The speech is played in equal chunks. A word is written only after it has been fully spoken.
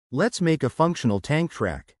Let's make a functional tank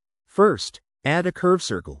track. First, add a curve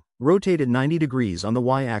circle, rotate it 90 degrees on the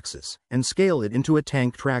y-axis, and scale it into a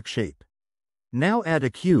tank track shape. Now add a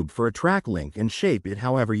cube for a track link and shape it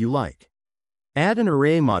however you like. Add an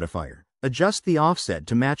array modifier, adjust the offset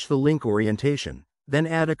to match the link orientation, then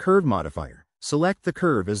add a curve modifier, select the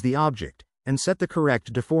curve as the object, and set the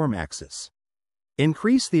correct deform axis.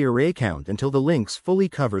 Increase the array count until the links fully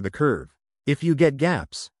cover the curve. If you get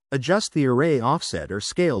gaps, adjust the array offset or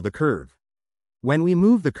scale the curve. When we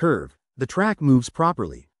move the curve, the track moves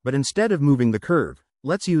properly, but instead of moving the curve,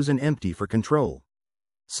 let's use an empty for control.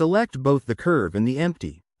 Select both the curve and the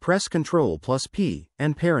empty, press Ctrl+P,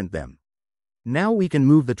 and parent them. Now we can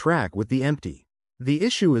move the track with the empty. The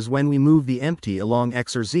issue is when we move the empty along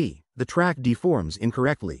X or Z, the track deforms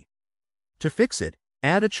incorrectly. To fix it,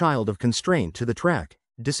 add a child of constraint to the track,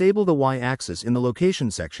 disable the y-axis in the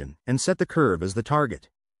location section, and set the curve as the target.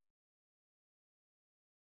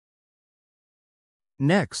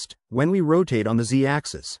 Next, when we rotate on the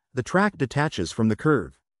z-axis, the track detaches from the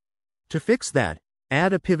curve. To fix that,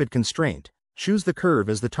 add a pivot constraint, choose the curve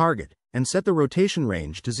as the target, and set the rotation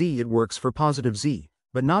range to z. It works for positive z,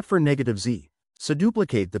 but not for negative z, so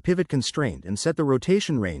duplicate the pivot constraint and set the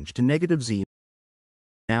rotation range to negative z.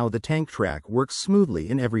 Now the tank track works smoothly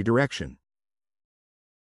in every direction.